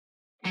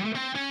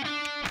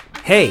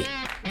Hey,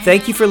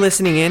 thank you for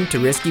listening in to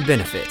Risky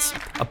Benefits,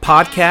 a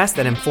podcast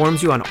that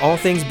informs you on all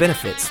things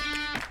benefits.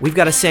 We've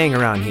got a saying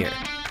around here: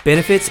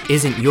 benefits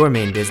isn't your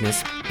main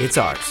business, it's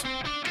ours.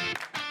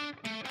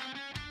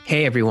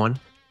 Hey everyone,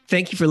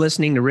 thank you for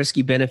listening to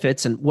Risky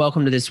Benefits and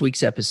welcome to this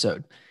week's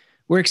episode.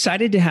 We're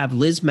excited to have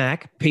Liz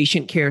Mack,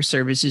 Patient Care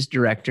Services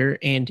Director,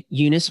 and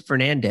Eunice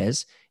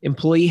Fernandez,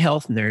 Employee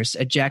Health Nurse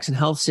at Jackson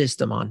Health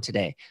System on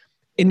today.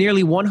 In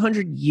nearly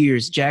 100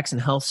 years, Jackson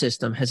Health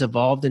System has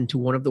evolved into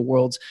one of the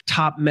world's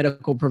top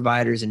medical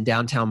providers in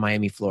downtown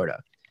Miami,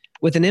 Florida,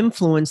 with an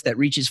influence that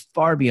reaches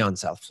far beyond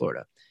South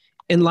Florida.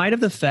 In light of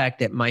the fact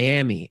that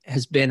Miami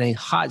has been a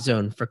hot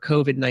zone for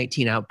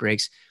COVID-19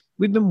 outbreaks,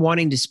 we've been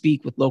wanting to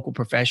speak with local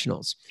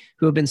professionals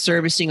who have been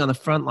servicing on the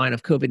front line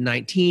of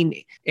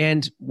COVID-19,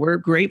 and we're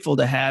grateful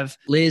to have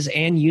Liz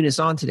and Eunice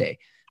on today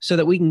so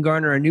that we can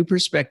garner a new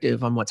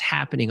perspective on what's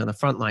happening on the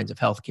front lines of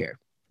healthcare.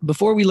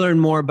 Before we learn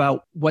more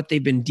about what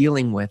they've been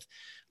dealing with,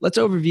 let's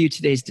overview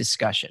today's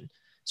discussion.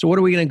 So what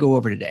are we going to go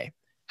over today?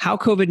 How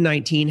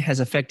COVID-19 has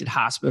affected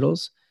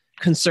hospitals,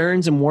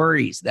 concerns and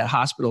worries that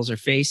hospitals are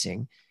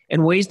facing,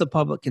 and ways the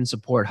public can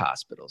support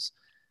hospitals.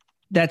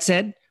 That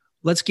said,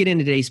 let's get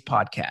into today's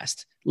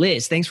podcast.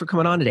 Liz, thanks for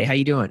coming on today. How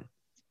you doing?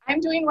 I'm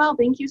doing well.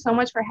 Thank you so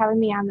much for having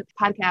me on the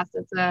podcast.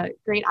 It's a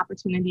great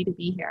opportunity to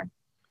be here.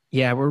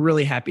 Yeah, we're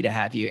really happy to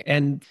have you.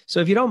 And so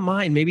if you don't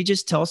mind, maybe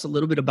just tell us a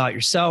little bit about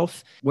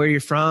yourself, where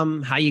you're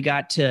from, how you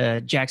got to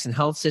Jackson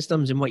Health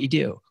Systems, and what you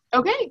do.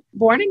 Okay.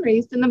 Born and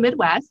raised in the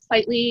Midwest,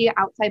 slightly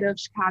outside of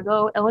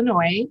Chicago,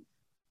 Illinois.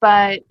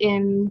 But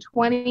in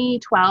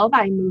 2012,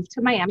 I moved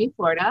to Miami,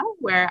 Florida,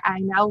 where I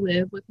now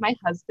live with my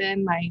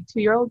husband, my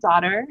 2-year-old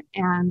daughter,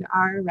 and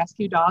our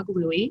rescue dog,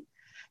 Louie.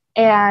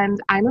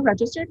 And I'm a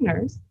registered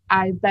nurse.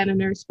 I've been a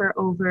nurse for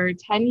over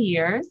 10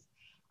 years.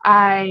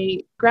 I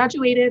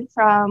graduated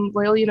from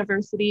Royal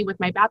University with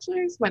my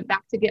bachelor's, went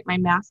back to get my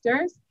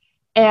master's.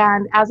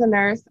 And as a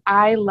nurse,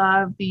 I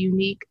love the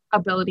unique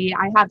ability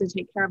I have to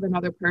take care of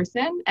another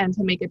person and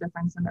to make a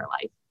difference in their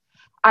life.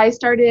 I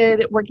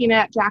started working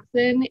at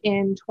Jackson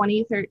in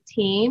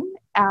 2013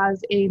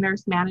 as a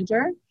nurse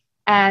manager,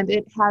 and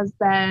it has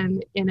been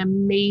an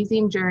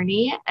amazing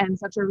journey and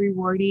such a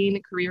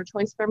rewarding career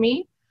choice for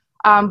me.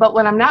 But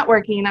when I'm not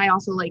working, I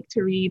also like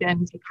to read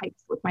and take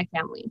hikes with my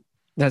family.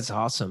 That's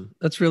awesome.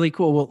 That's really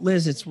cool. Well,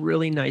 Liz, it's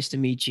really nice to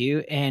meet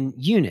you. And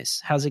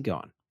Eunice, how's it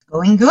going?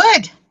 Going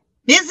good.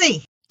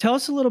 Busy. Tell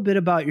us a little bit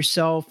about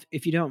yourself,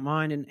 if you don't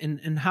mind,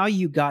 and how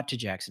you got to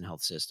Jackson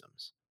Health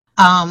Systems.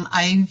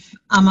 I'm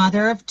a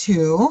mother of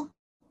 2.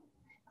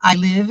 I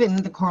live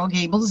in the Coral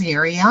Gables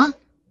area.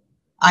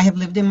 I have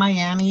lived in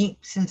Miami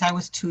since I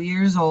was 2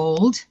 years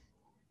old,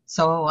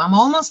 so I'm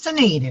almost a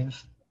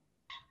native.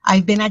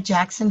 I've been at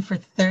Jackson for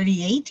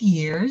 38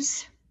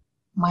 years.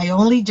 My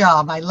only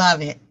job. I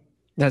love it.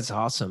 That's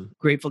awesome.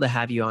 Grateful to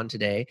have you on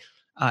today,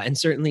 and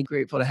certainly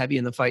grateful to have you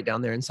in the fight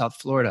down there in South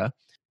Florida.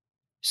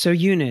 So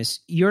Eunice,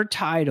 your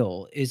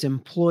title is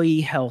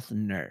Employee Health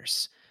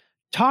Nurse.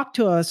 Talk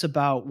to us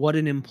about what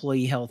an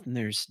employee health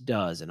nurse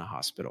does in a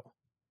hospital.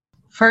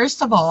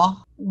 First of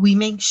all, we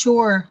make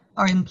sure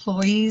our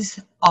employees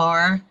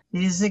are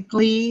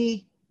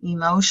physically,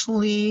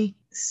 emotionally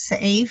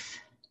safe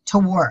to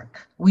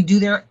work. We do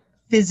their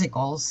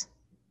physicals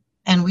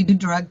and we do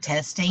drug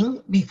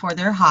testing before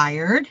they're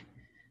hired.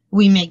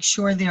 We make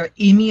sure they're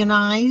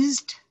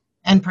immunized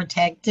and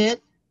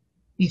protected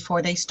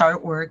before they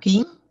start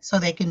working so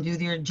they can do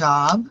their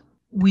job.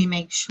 We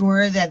make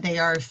sure that they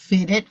are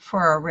fitted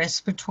for a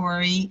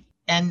respiratory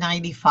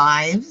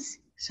N95s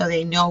so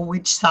they know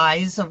which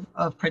size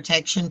of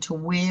protection to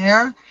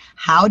wear,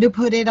 how to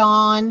put it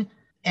on,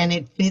 and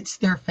it fits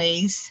their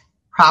face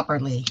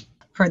properly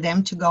for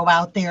them to go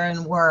out there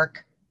and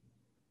work.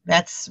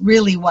 That's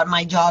really what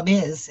my job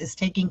is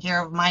taking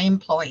care of my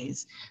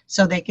employees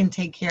so they can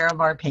take care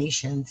of our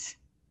patients.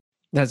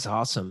 That's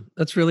awesome.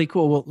 That's really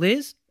cool. Well,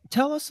 Liz,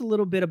 tell us a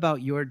little bit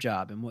about your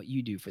job and what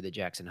you do for the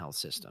Jackson Health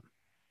System.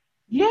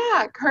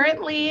 Yeah,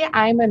 currently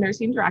I'm a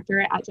nursing director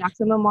at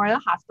Jackson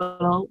Memorial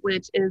Hospital,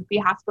 which is the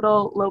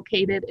hospital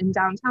located in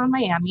downtown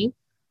Miami,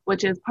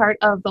 which is part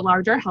of the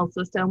larger health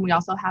system. We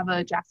also have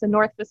a Jackson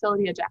North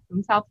facility, a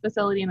Jackson South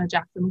facility, and a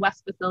Jackson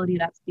West facility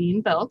that's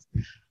being built.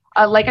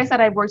 Like I said,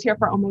 I've worked here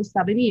for almost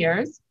 7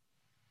 years.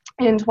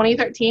 In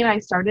 2013, I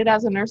started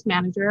as a nurse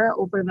manager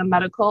over the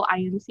medical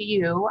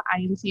IMCU.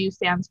 IMCU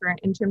stands for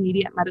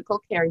Intermediate Medical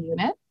Care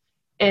Unit.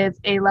 It's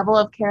a level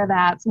of care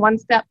that's one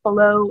step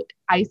below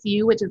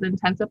ICU, which is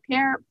intensive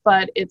care,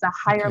 but it's a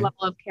higher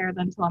level of care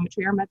than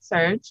telemetry or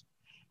med-surg.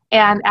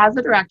 And as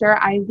the director,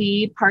 I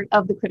lead part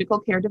of the critical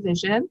care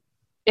division,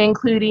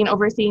 including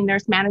overseeing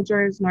nurse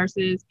managers,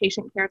 nurses,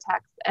 patient care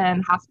techs,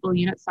 and hospital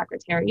unit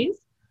secretaries.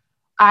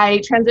 I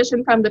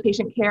transitioned from the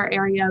patient care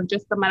area of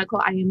just the medical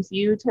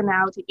IMCU to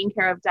now taking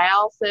care of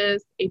dialysis,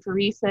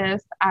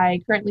 apheresis.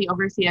 I currently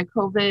oversee a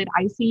COVID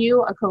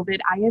ICU, a COVID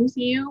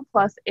IMCU,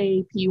 plus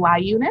a PUI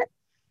unit.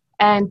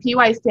 And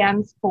PUI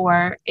stands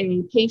for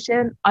a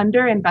patient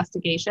under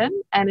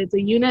investigation, and it's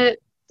a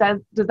unit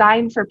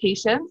designed for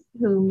patients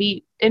who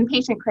meet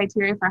inpatient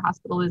criteria for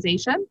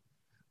hospitalization,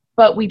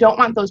 but we don't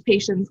want those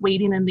patients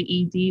waiting in the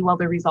ED while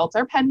the results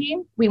are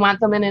pending. We want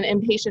them in an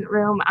inpatient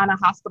room on a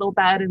hospital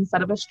bed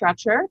instead of a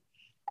stretcher.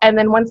 And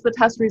then once the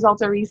test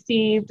results are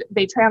received,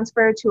 they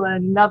transfer to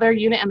another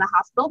unit in the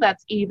hospital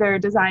that's either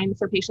designed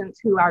for patients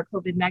who are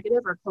COVID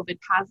negative or COVID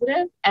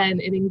positive, and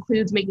it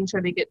includes making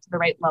sure they get to the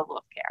right level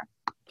of care.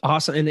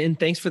 Awesome. And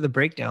thanks for the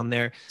breakdown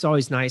there. It's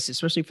always nice,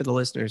 especially for the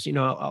listeners. You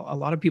know, a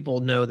lot of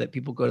people know that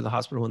people go to the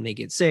hospital when they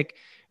get sick,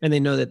 and they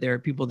know that there are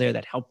people there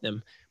that help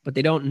them, but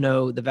they don't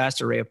know the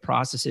vast array of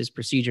processes,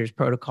 procedures,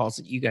 protocols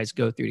that you guys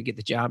go through to get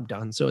the job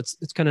done. So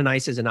it's kind of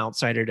nice as an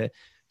outsider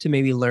to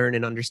maybe learn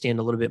and understand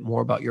a little bit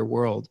more about your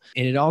world.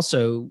 And it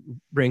also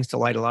brings to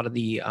light a lot of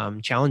the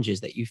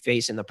challenges that you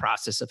face in the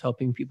process of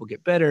helping people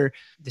get better,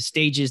 the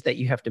stages that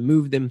you have to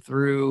move them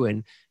through,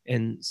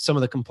 and some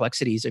of the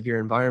complexities of your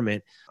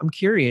environment. I'm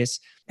curious,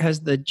 has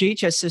the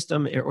JHS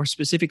system, or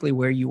specifically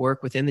where you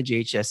work within the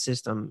JHS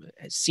system,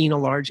 seen a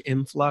large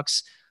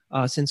influx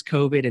since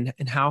COVID,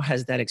 and how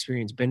has that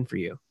experience been for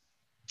you?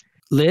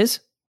 Liz?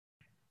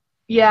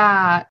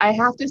 Yeah, I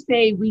have to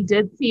say we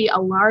did see a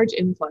large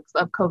influx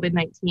of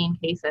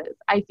COVID-19 cases.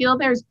 I feel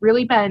there's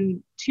really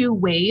been 2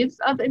 waves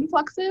of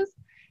influxes,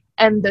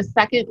 and the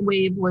second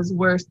wave was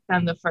worse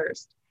than the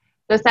first.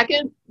 The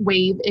second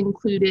wave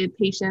included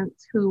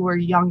patients who were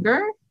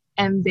younger,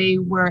 and they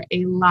were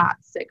a lot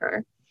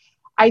sicker.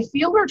 I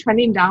feel we're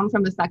trending down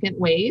from the second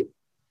wave,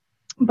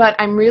 but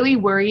I'm really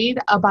worried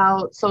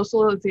about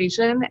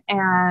socialization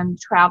and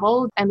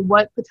travel and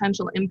what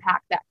potential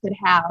impact that could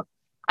have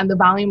on the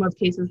volume of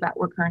cases that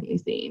we're currently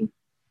seeing.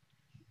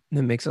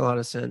 That makes a lot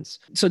of sense.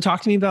 So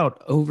talk to me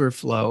about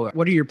overflow.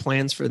 What are your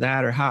plans for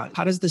that, or how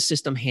does the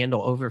system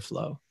handle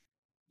overflow?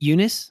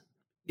 Eunice,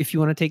 if you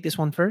want to take this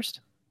one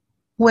first.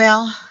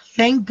 Well,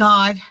 thank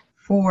God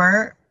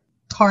for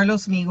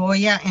Carlos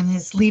Migoya and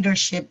his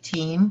leadership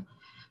team,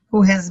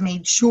 who has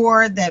made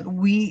sure that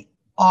we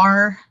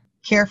are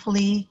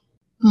carefully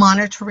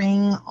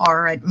monitoring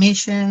our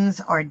admissions,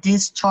 our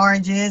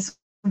discharges,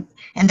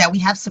 and that we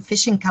have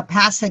sufficient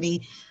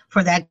capacity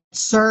for that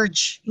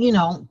surge,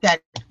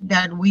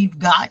 that we've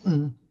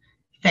gotten.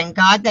 Thank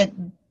God that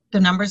the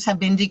numbers have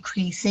been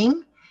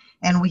decreasing,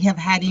 and we have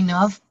had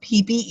enough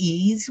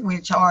PPEs,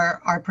 which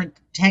are our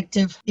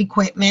protective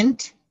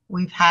equipment.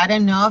 We've had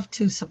enough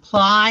to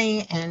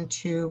supply and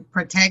to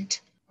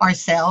protect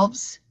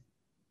ourselves.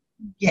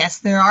 Yes,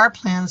 there are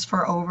plans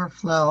for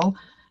overflow.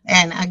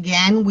 And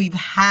again, we've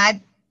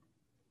had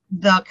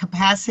the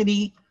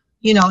capacity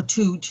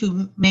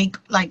to make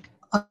like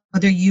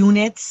other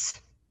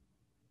units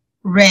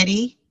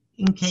ready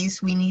in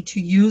case we need to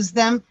use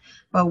them,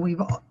 but we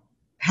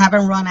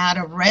haven't run out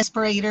of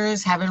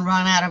respirators, haven't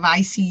run out of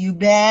ICU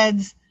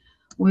beds.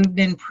 We've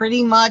been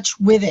pretty much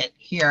with it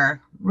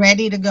here,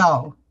 ready to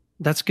go.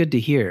 That's good to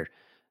hear.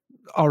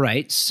 All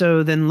right.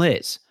 So then,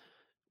 Liz,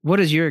 what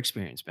has your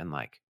experience been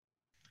like?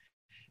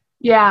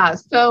 Yeah,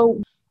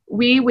 so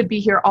we would be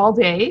here all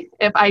day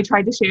if I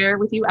tried to share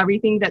with you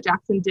everything that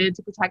Jackson did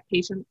to protect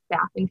patients,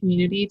 staff, and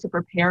community to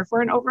prepare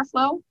for an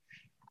overflow.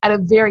 At a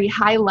very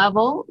high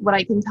level, what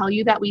I can tell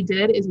you that we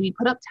did is we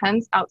put up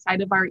tents outside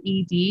of our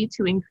ED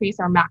to increase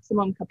our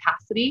maximum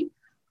capacity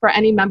for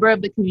any member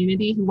of the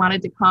community who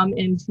wanted to come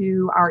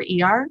into our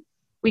ER.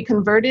 We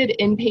converted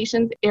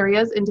inpatient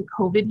areas into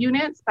COVID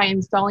units by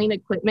installing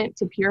equipment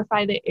to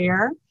purify the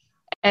air.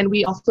 And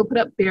we also put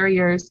up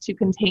barriers to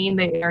contain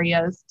the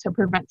areas to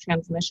prevent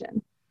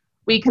transmission.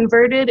 We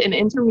converted an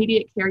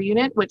intermediate care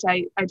unit, which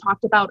I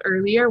talked about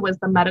earlier, was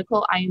the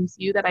medical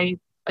IMCU that I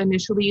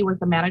initially was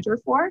the manager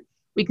for.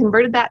 We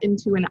converted that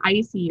into an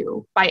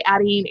ICU by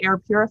adding air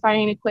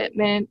purifying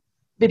equipment,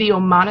 video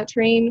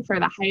monitoring for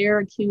the higher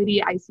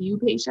acuity ICU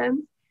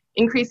patients,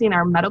 increasing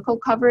our medical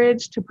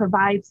coverage to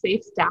provide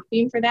safe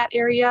staffing for that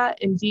area,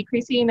 and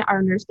decreasing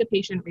our nurse to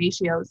patient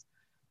ratios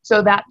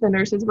so that the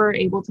nurses were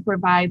able to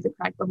provide the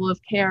correct level of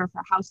care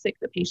for how sick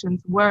the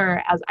patients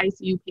were as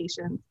ICU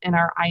patients in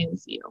our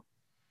IMCU.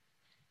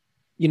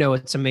 You know,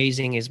 what's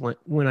amazing is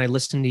when I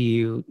listen to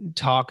you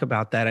talk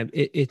about that,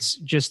 it's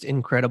just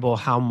incredible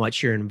how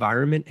much your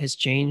environment has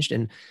changed.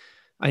 And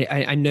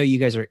I know you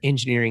guys are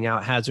engineering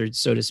out hazards,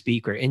 so to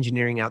speak, or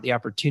engineering out the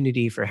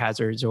opportunity for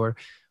hazards or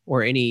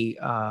any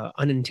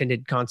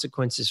unintended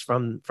consequences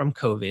from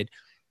COVID,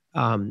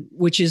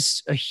 which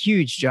is a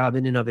huge job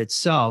in and of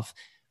itself.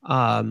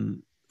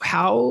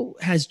 How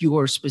has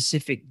your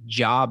specific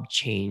job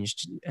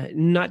changed?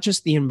 Not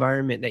just the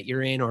environment that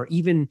you're in, or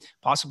even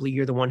possibly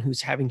you're the one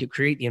who's having to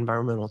create the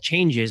environmental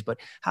changes, but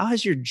how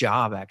has your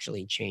job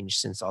actually changed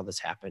since all this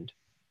happened?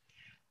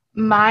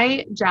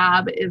 My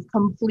job is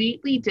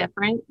completely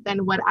different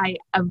than what I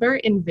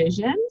ever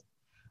envisioned.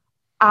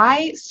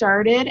 I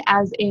started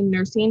as a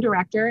nursing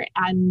director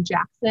at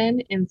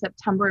Jackson in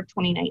September of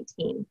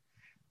 2019.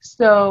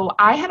 So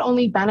I had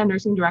only been a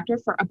nursing director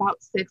for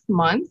about 6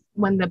 months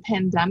when the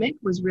pandemic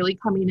was really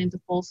coming into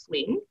full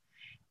swing.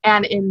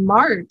 And in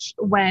March,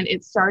 when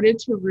it started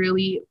to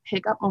really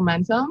pick up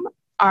momentum,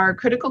 our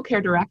critical care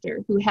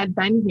director, who had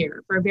been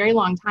here for a very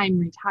long time,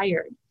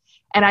 retired.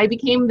 And I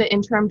became the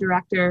interim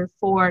director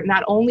for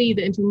not only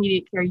the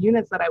intermediate care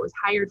units that I was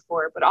hired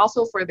for, but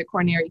also for the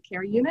coronary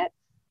care unit,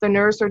 the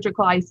neurosurgical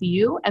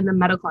ICU, and the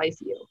medical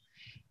ICU.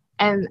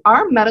 And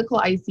our medical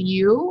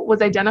ICU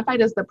was identified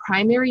as the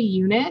primary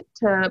unit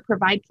to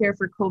provide care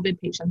for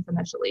COVID patients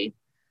initially.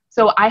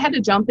 So I had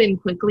to jump in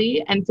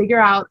quickly and figure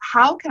out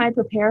how can I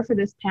prepare for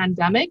this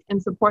pandemic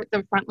and support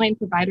the frontline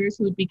providers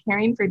who would be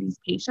caring for these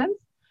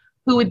patients,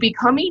 who would be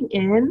coming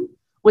in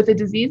with a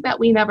disease that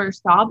we never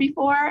saw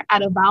before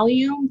at a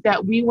volume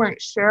that we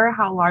weren't sure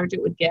how large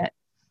it would get.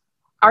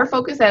 Our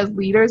focus as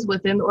leaders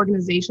within the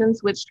organization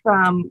switched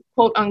from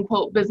quote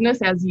unquote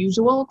business as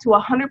usual to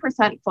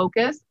 100%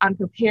 focus on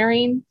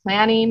preparing,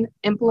 planning,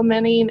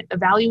 implementing,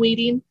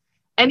 evaluating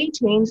any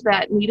change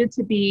that needed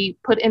to be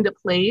put into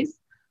place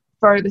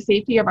for the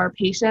safety of our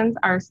patients,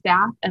 our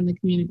staff, and the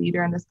community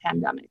during this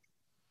pandemic.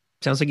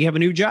 Sounds like you have a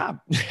new job.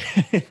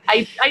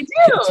 I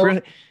do.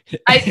 Really...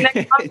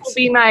 next month will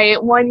be my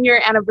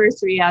 1-year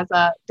anniversary as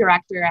a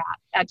director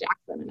at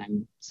Jackson, and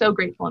I'm so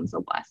grateful and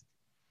so blessed.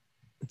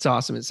 It's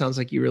awesome. It sounds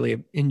like you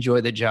really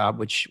enjoy the job,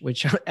 which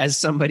as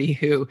somebody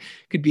who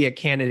could be a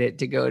candidate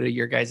to go to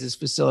your guys'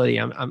 facility,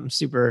 I'm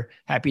super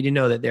happy to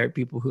know that there are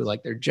people who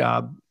like their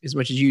job as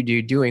much as you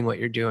do doing what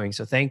you're doing.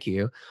 So thank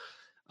you.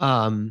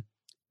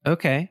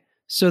 Okay.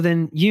 So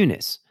then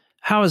Eunice,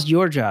 how has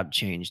your job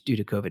changed due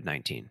to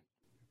COVID-19?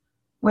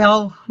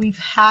 Well, we've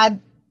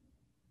had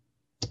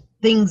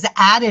things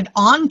added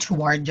on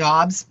to our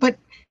jobs, but,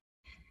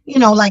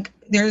 like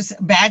there's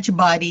Badge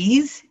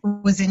Buddies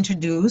was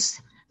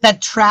introduced,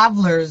 that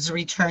travelers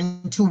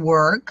return to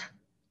work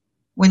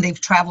when they've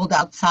traveled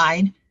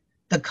outside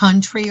the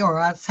country or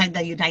outside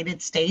the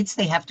United States.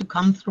 They have to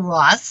come through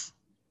us,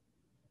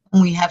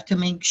 and we have to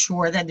make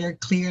sure that they're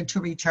cleared to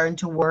return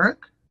to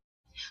work.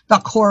 The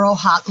Coral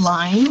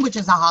Hotline, which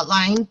is a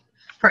hotline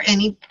for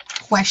any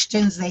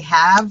questions they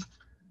have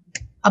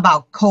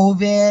about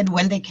COVID,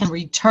 when they can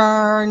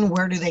return,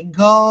 where do they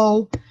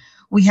go.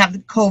 We have the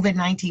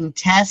COVID-19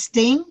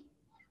 testing.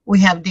 We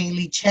have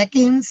daily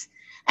check-ins.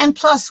 And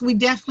plus, we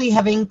definitely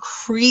have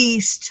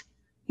increased,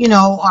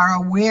 our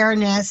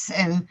awareness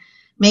and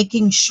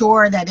making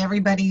sure that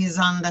everybody is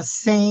on the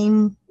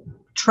same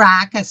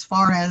track as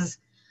far as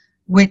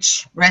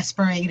which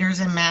respirators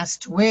and masks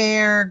to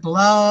wear,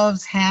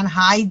 gloves, hand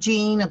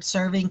hygiene,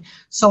 observing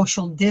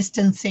social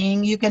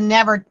distancing. You can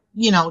never,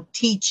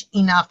 teach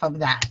enough of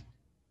that.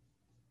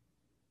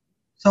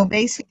 So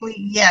basically,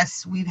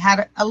 yes, we've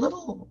had a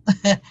little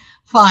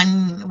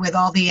fun with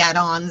all the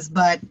add-ons,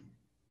 but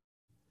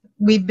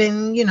we've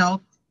been,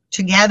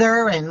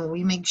 together, and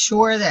we make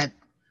sure that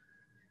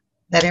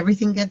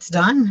everything gets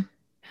done.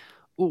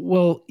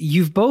 Well,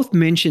 you've both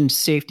mentioned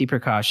safety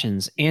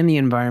precautions and the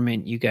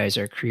environment you guys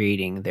are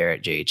creating there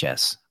at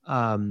JHS.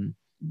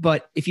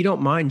 But if you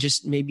don't mind,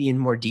 just maybe in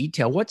more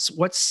detail,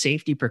 what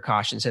safety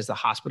precautions has the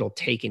hospital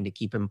taken to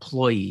keep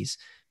employees,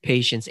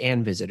 patients,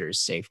 and visitors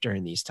safe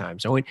during these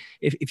times? So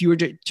if you were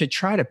to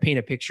try to paint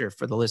a picture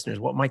for the listeners,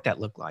 what might that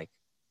look like?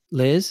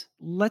 Liz,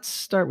 let's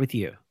start with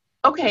you.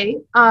 Okay.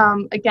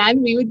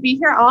 Again, we would be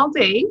here all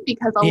day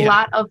because a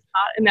lot of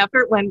thought and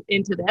effort went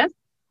into this.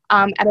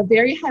 At a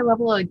very high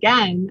level,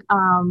 again,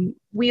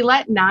 we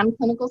let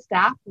non-clinical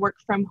staff work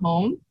from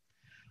home.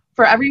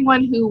 For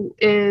everyone who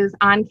is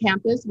on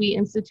campus, we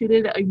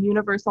instituted a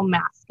universal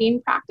masking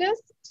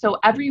practice. So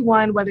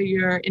everyone, whether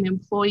you're an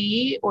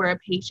employee or a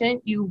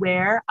patient, you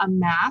wear a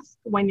mask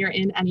when you're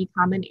in any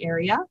common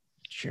area.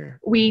 Sure.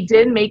 We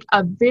did make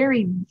a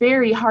very,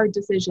 very hard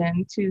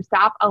decision to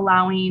stop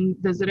allowing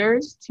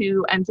visitors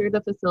to enter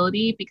the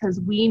facility because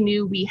we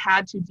knew we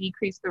had to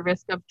decrease the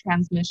risk of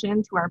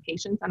transmission to our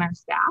patients and our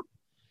staff.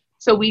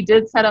 So we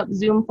did set up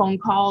Zoom phone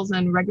calls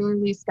and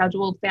regularly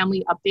scheduled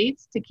family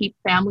updates to keep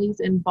families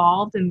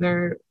involved in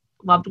their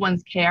loved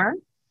ones' care.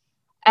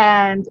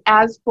 And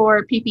as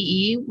for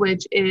PPE,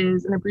 which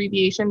is an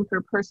abbreviation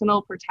for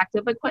personal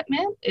protective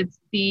equipment, it's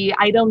the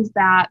items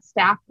that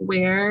staff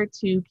wear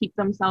to keep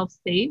themselves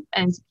safe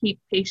and to keep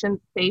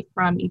patients safe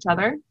from each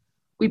other.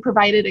 We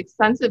provided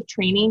extensive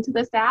training to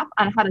the staff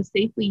on how to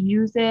safely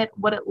use it,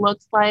 what it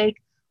looks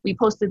like. We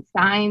posted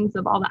signs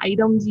of all the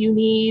items you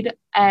need,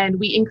 and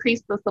we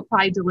increased the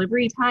supply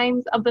delivery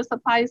times of the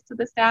supplies to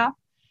the staff,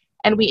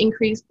 and we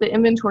increased the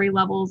inventory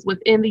levels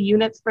within the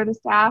units for the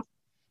staff.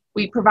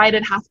 We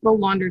provided hospital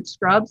laundered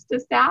scrubs to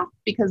staff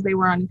because they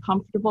were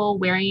uncomfortable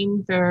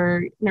wearing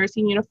their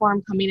nursing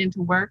uniform coming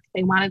into work.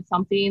 They wanted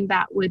something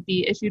that would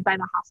be issued by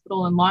the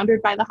hospital and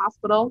laundered by the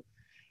hospital.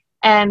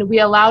 And we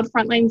allowed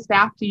frontline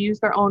staff to use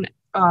their own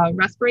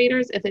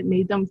respirators if it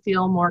made them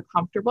feel more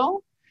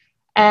comfortable.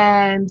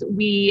 And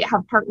we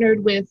have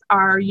partnered with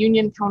our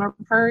union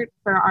counterpart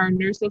for our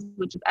nurses,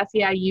 which is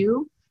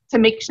SEIU, to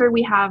make sure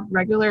we have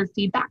regular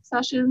feedback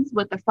sessions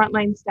with the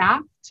frontline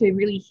staff to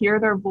really hear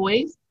their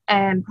voice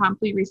and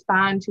promptly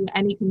respond to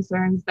any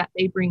concerns that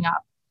they bring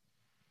up.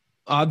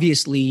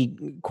 Obviously,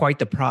 quite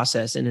the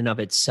process in and of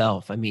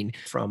itself. I mean,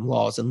 from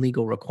laws and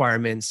legal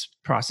requirements,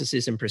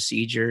 processes and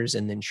procedures,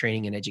 and then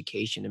training and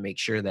education to make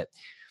sure that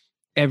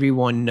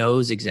everyone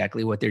knows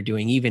exactly what they're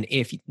doing, even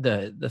if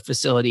the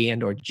facility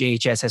and or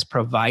JHS has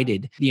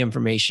provided the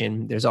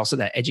information. There's also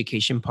that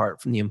education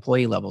part from the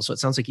employee level. So it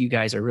sounds like you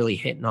guys are really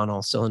hitting on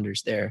all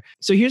cylinders there.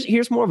 So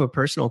here's more of a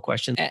personal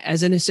question.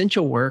 As an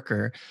essential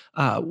worker,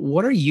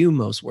 what are you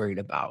most worried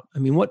about? I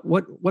mean,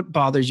 what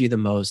bothers you the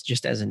most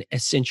just as an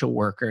essential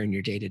worker in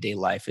your day-to-day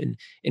life and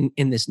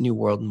in this new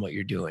world and what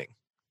you're doing?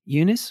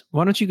 Eunice,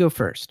 why don't you go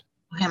first?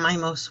 What am I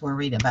most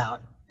worried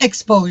about?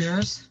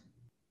 Exposures.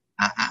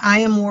 I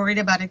am worried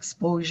about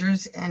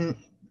exposures, and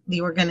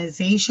the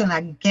organization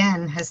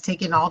again has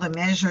taken all the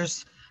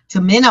measures to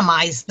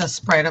minimize the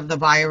spread of the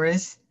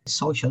virus.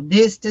 Social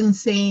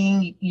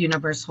distancing,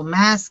 universal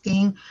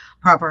masking,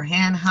 proper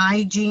hand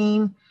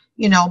hygiene,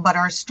 but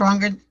our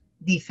stronger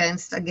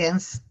defense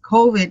against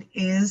COVID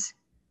is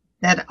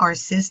that our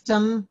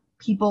system,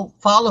 people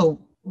follow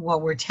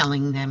what we're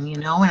telling them,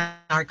 and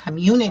our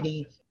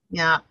community.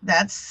 Yeah,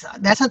 that's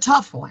a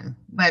tough one,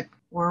 but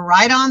we're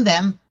right on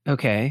them.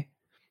 Okay.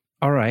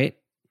 All right.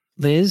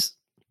 Liz,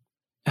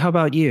 how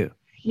about you?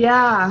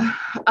 Yeah.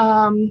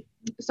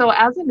 So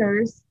as a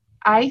nurse,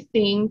 I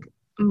think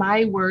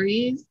my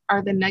worries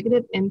are the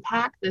negative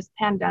impact this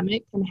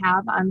pandemic can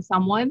have on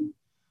someone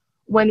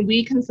when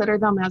we consider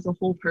them as a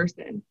whole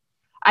person.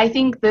 I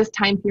think this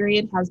time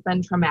period has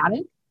been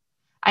traumatic.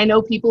 I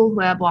know people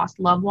who have lost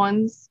loved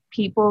ones,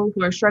 people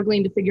who are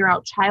struggling to figure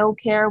out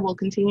childcare while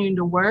continuing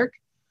to work,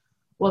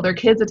 while their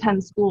kids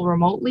attend school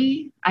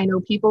remotely. I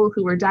know people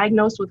who were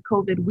diagnosed with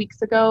COVID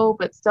weeks ago,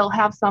 but still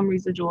have some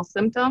residual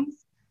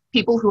symptoms,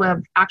 people who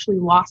have actually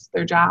lost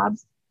their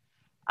jobs.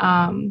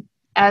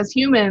 As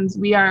humans,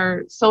 we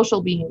are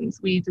social beings.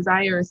 We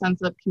desire a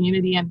sense of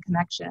community and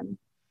connection,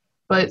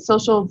 but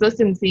social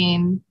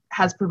distancing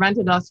has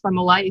prevented us from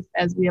a life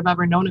as we have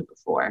ever known it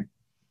before.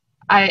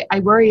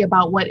 I worry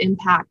about what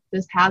impact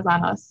this has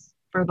on us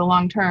for the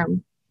long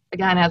term,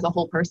 again, as a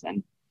whole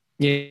person.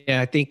 Yeah,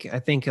 I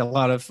think a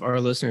lot of our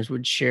listeners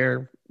would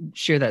share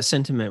that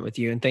sentiment with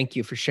you, and thank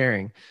you for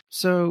sharing.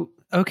 So,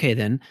 okay,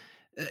 then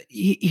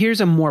here's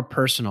a more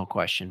personal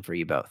question for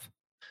you both.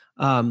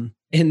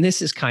 And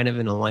this is kind of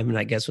in alignment,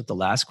 I guess, with the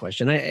last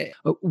question.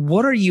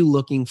 What are you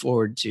looking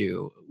forward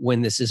to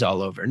when this is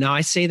all over? Now,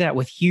 I say that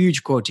with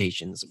huge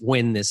quotations,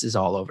 when this is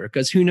all over,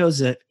 because who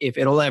knows if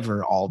it'll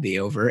ever all be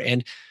over.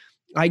 And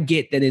I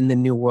get that in the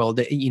new world,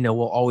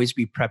 we'll always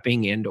be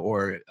prepping and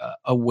or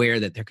aware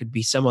that there could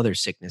be some other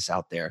sickness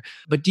out there.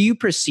 But do you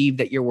perceive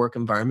that your work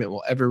environment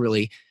will ever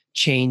really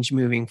change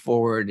moving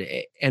forward?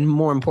 And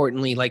more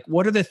importantly, like,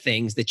 what are the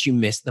things that you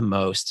miss the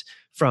most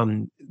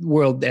from the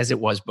world as it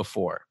was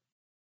before?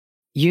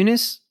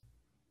 Eunice?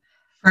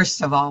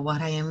 First of all,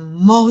 what I am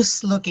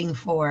most looking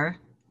for,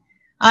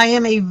 I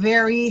am a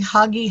very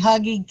huggy,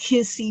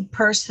 kissy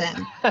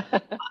person.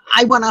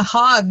 I want to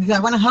hug. I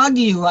want to hug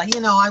you. I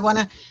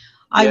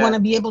want to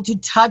be able to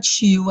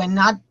touch you and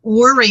not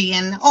worry.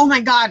 And, oh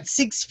my God,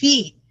 6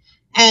 feet.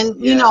 And,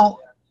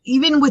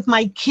 even with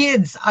my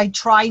kids, I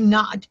try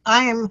not.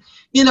 I am,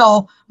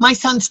 my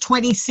son's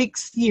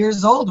 26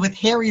 years old with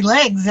hairy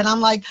legs. And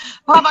I'm like,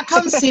 Papa,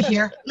 come sit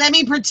here. Let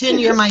me pretend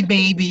you're my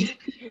baby.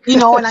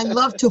 And I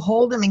love to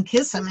hold him and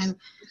kiss him. And,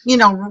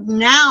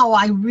 now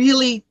I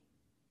really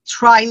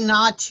try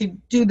not to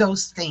do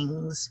those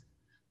things,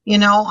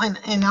 and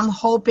I'm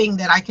hoping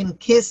that I can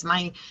kiss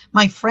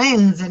my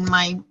friends and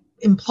my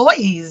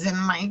employees and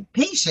my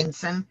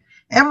patients and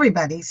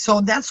everybody.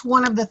 So that's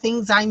one of the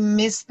things I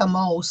miss the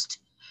most.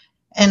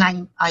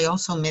 And I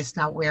also miss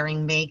not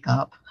wearing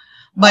makeup.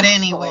 But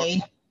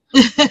anyway,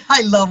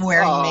 I love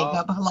wearing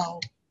makeup. Hello.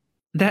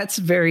 That's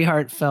very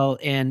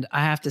heartfelt. And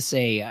I have to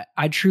say,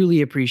 I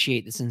truly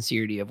appreciate the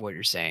sincerity of what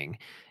you're saying.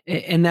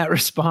 And that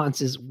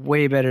response is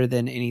way better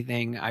than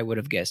anything I would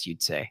have guessed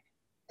you'd say.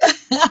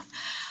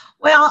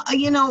 Well,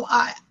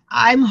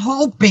 I'm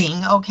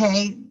hoping,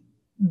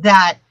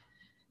 that,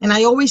 and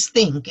I always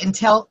think and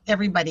tell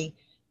everybody,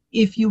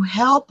 if you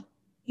help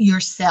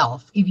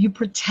yourself, if you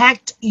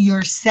protect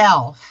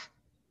yourself,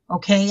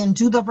 and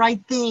do the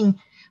right thing,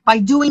 by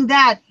doing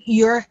that,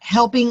 you're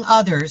helping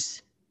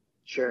others.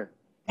 Sure.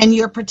 And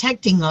you're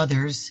protecting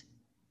others.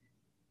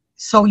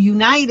 So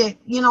united,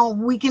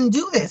 we can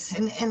do this,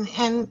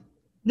 and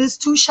this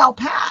too shall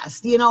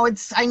pass.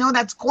 I know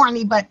that's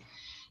corny, but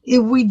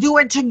if we do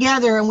it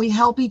together and we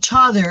help each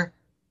other,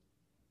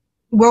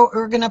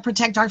 we're going to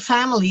protect our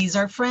families,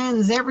 our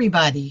friends,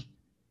 everybody.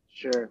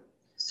 Sure.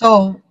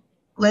 So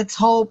let's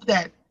hope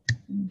that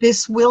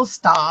this will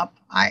stop.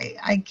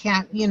 I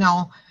can't,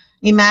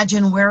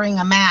 imagine wearing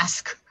a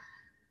mask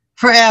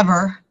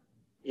forever.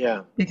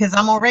 Yeah. Because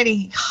I'm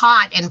already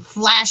hot and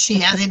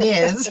flashy as it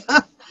is.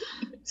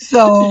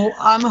 So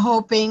I'm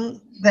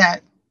hoping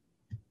that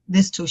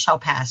this too shall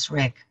pass,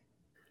 Rick.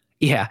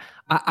 Yeah,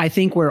 I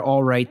think we're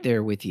all right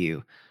there with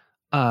you.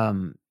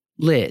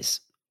 Liz,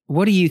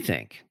 what do you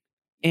think?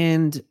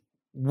 And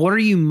what are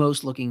you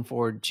most looking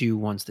forward to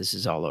once this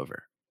is all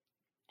over?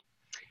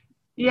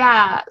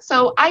 Yeah,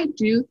 so I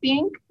do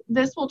think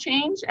this will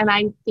change. And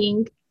I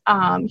think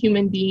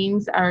human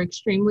beings are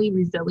extremely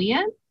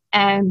resilient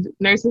and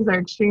nurses are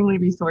extremely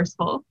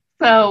resourceful.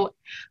 So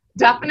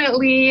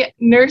Definitely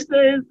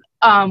nurses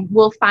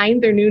will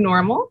find their new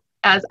normal,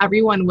 as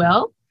everyone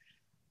will.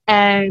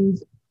 And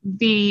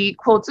the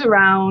quotes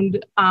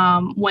around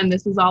when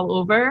this is all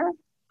over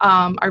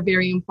are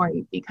very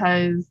important,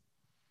 because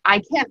I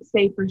can't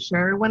say for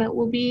sure when it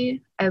will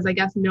be, as I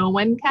guess no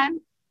one can.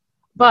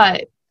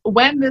 But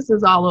when this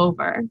is all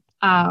over,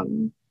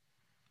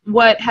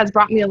 what has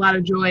brought me a lot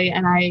of joy,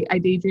 and I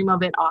daydream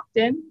of it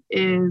often,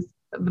 is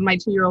my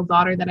 2-year-old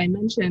daughter that I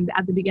mentioned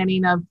at the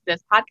beginning of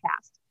this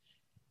podcast.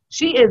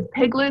 She is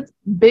Piglet's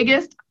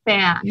biggest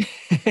fan.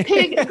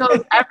 Pig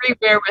goes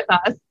everywhere with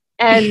us.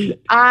 And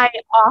I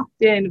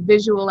often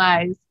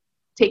visualize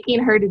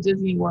taking her to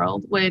Disney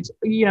World, which,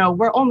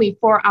 we're only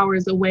 4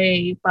 hours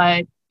away,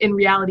 but in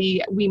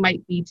reality, we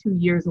might be 2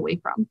 years away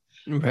from.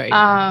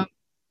 Right.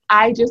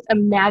 I just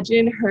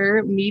imagine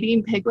her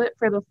meeting Piglet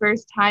for the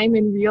first time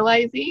and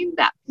realizing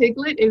that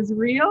Piglet is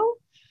real,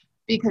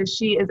 because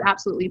she is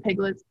absolutely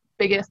Piglet's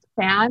biggest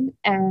fan,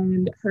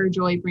 and her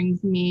joy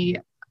brings me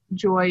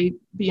joy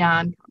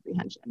beyond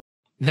comprehension.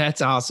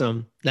 That's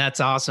awesome. That's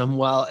awesome.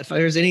 Well, if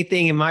there's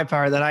anything in my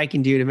power that I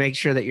can do to make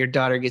sure that your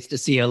daughter gets to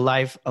see a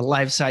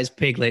life-size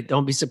Piglet,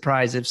 don't be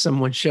surprised if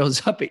someone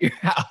shows up at your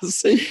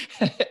house.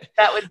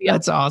 That would be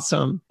That's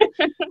awesome.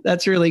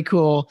 That's really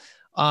cool.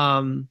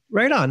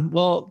 Right on.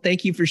 Well,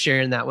 thank you for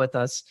sharing that with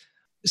us.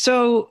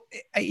 So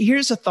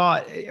here's a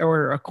thought,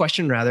 or a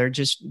question rather,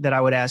 just that I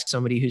would ask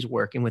somebody who's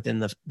working within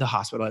the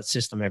hospital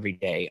system every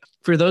day.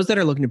 For those that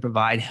are looking to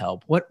provide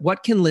help,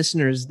 what can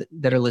listeners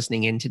that are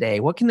listening in today,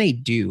 what can they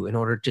do in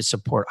order to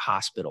support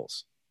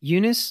hospitals?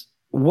 Eunice,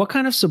 what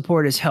kind of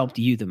support has helped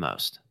you the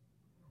most?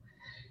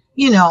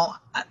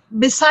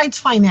 Besides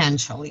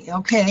financially,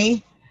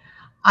 okay,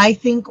 I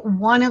think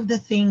one of the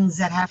things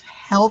that have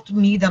helped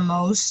me the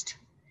most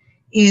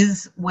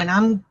is when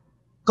I'm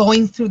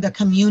going through the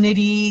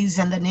communities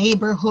and the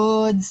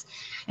neighborhoods,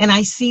 and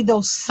I see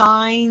those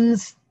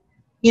signs,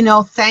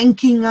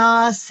 thanking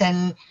us,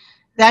 and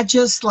that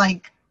just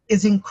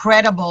is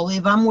incredible.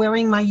 If I'm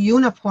wearing my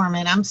uniform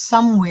and I'm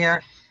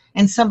somewhere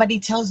and somebody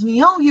tells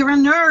me, "Oh, you're a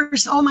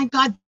nurse. Oh my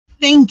God,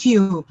 thank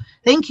you.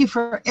 Thank you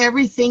for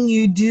everything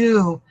you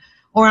do."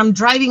 Or I'm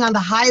driving on the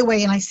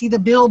highway and I see the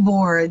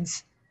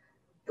billboards.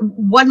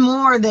 What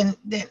more than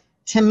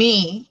to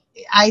me,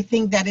 I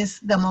think that is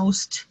the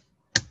most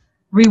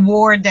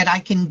reward that I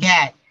can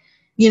get.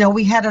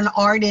 We had an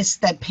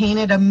artist that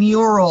painted a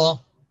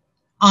mural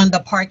on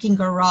the parking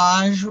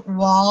garage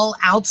wall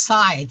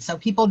outside, so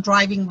people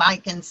driving by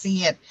can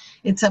see it.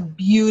 It's a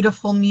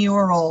beautiful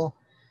mural.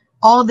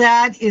 All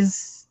that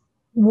is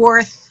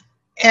worth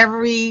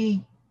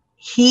every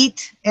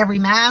heat, every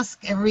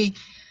mask, every,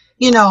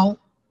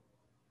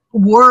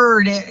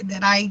 word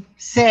that I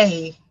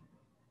say.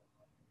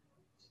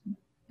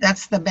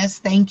 That's the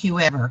best thank you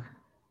ever.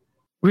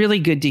 Really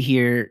good to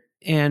hear.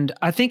 And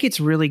I think it's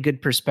really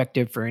good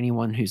perspective for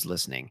anyone who's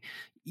listening.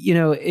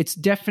 It's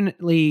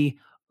definitely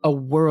a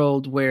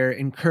world where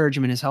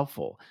encouragement is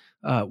helpful.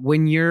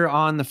 When you're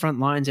on the front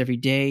lines every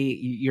day,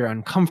 you're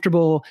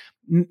uncomfortable,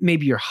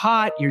 maybe you're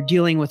hot, you're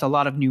dealing with a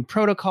lot of new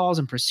protocols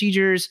and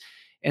procedures,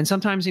 and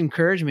sometimes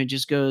encouragement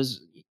just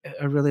goes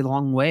a really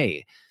long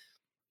way.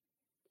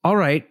 All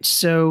right,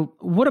 so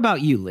what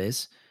about you,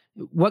 Liz?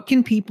 What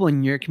can people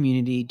in your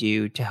community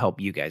do to help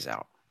you guys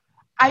out?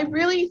 I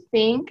really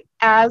think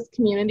as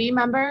community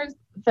members,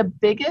 the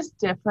biggest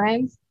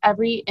difference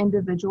every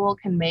individual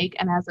can make,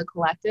 and as a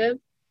collective,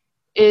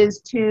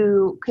 is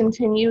to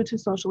continue to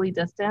socially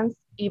distance,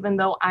 even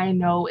though I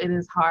know it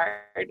is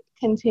hard.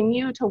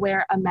 Continue to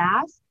wear a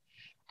mask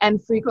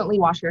and frequently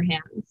wash your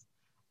hands.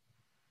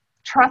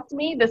 Trust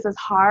me, this is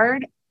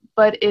hard,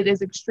 but it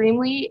is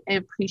extremely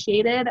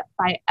appreciated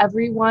by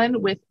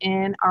everyone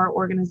within our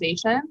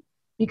organization,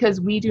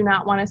 because we do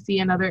not want to see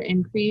another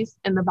increase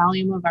in the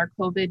volume of our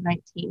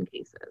COVID-19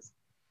 cases.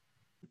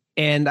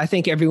 And I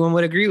think everyone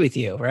would agree with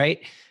you, right?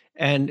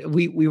 And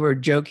we were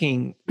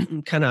joking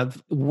kind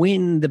of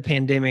when the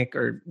pandemic,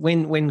 or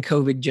when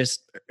COVID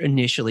just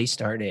initially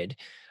started,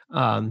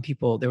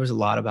 there was a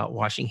lot about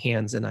washing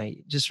hands. And I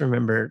just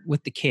remember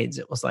with the kids,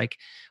 it was like,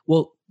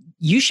 well,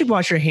 you should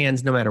wash your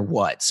hands no matter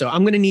what. So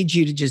I'm going to need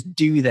you to just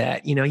do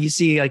that. You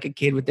see like a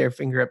kid with their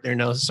finger up their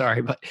nose,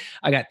 sorry, but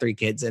I got 3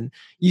 kids and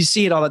you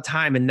see it all the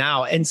time.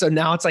 And so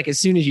now it's like, as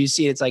soon as you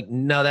see it, it's like,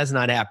 no, that's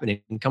not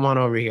happening. Come on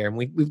over here. And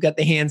we've got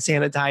the hand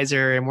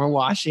sanitizer and we're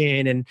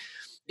washing. And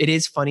it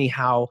is funny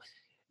how,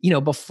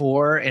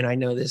 before, and I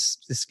know this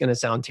is going to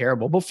sound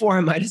terrible, before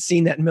I might've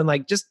seen that and been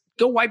like, just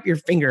go wipe your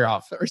finger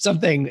off or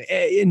something.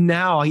 And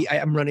now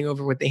I'm running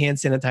over with the hand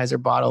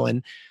sanitizer bottle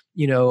and,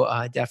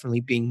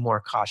 definitely being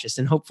more cautious,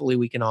 and hopefully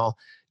we can all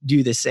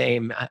do the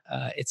same.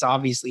 It's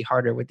obviously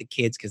harder with the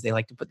kids because they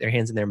like to put their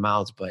hands in their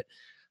mouths, but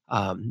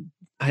I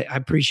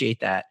appreciate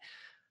that.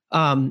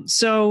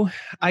 So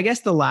I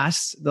guess the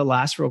last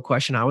real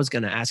question I was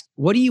going to ask,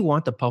 what do you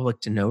want the public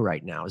to know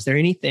right now? Is there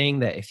anything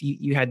that if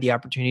you had the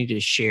opportunity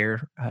to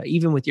share,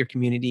 even with your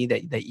community,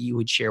 that you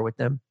would share with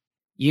them?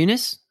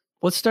 Eunice,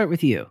 let's start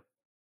with you.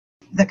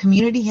 The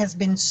community has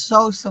been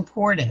so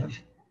supportive.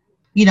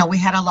 We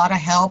had a lot of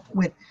help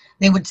with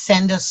They would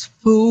send us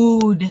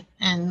food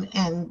and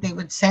they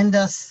would send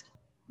us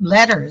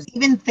letters,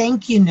 even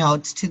thank you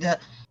notes to the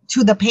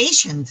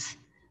patients.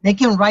 They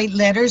can write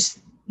letters,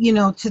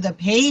 to the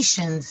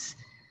patients,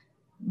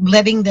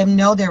 letting them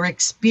know their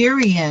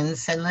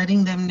experience and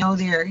letting them know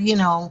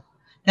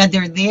that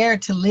they're there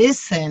to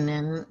listen,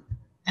 and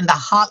the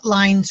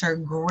hotlines are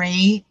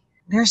great.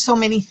 There's so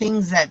many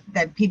things that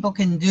people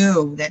can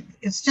do, that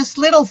it's just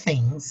little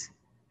things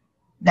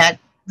that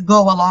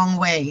go a long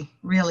way,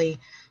 really.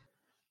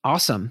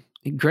 Awesome.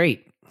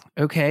 Great.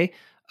 Okay.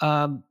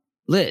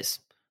 Liz,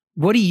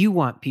 what do you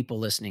want people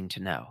listening to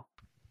know?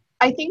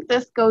 I think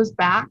this goes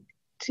back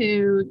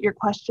to your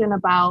question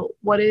about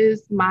what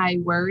is my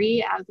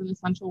worry as an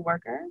essential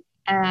worker.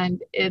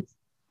 And it's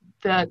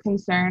the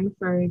concern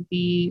for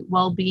the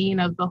well-being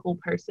of the whole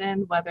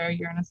person, whether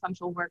you're an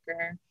essential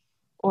worker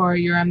or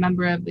you're a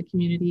member of the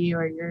community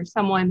or you're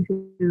someone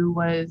who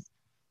was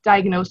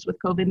diagnosed with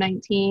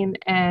COVID-19.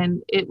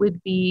 And it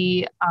would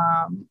be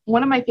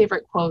one of my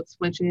favorite quotes,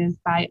 which is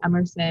by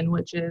Emerson,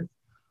 which is,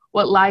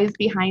 "What lies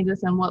behind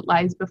us and what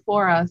lies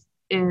before us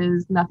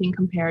is nothing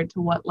compared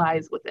to what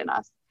lies within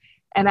us."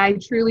 And I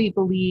truly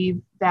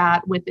believe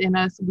that within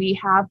us, we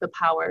have the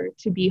power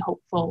to be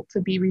hopeful, to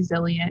be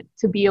resilient,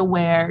 to be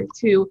aware,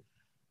 to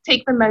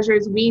take the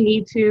measures we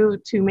need to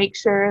make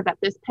sure that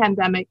this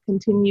pandemic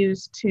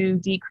continues to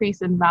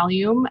decrease in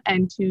volume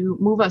and to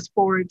move us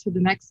forward to the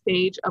next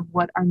stage of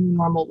what our new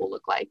normal will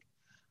look like.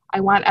 I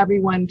want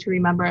everyone to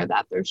remember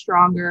that they're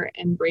stronger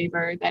and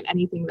braver than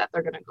anything that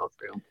they're going to go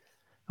through.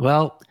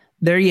 Well,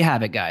 there you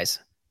have it, guys.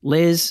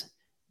 Liz,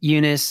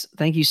 Eunice,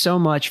 thank you so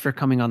much for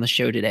coming on the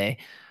show today.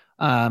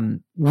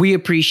 We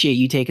appreciate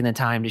you taking the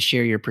time to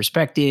share your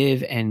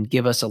perspective and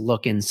give us a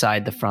look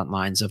inside the front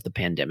lines of the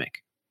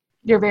pandemic.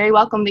 You're very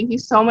welcome. Thank you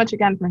so much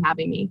again for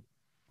having me.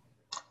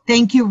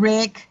 Thank you,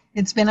 Rick.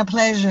 It's been a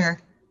pleasure.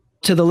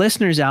 To the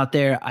listeners out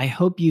there, I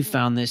hope you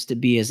found this to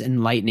be as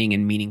enlightening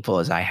and meaningful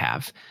as I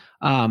have.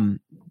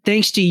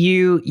 Thanks to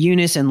you,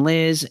 Eunice and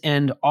Liz,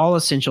 and all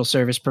essential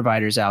service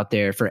providers out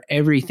there for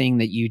everything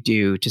that you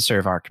do to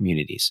serve our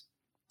communities.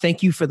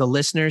 Thank you for the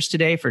listeners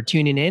today for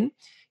tuning in.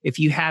 If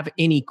you have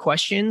any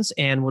questions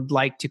and would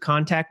like to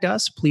contact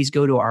us, please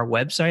go to our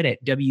website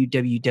at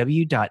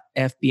www.fbmc.com.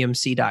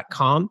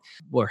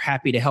 We're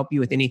happy to help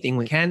you with anything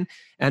we can.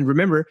 And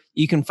remember,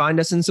 you can find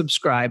us and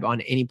subscribe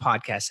on any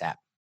podcast app.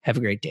 Have a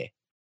great day.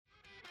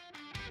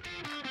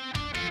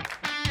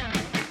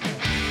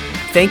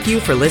 Thank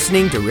you for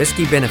listening to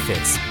Risky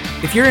Benefits.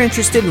 If you're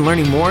interested in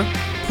learning more,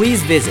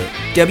 please visit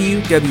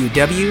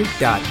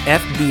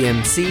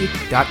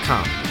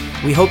www.fbmc.com.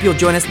 We hope you'll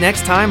join us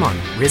next time on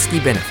Risky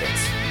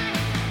Benefits.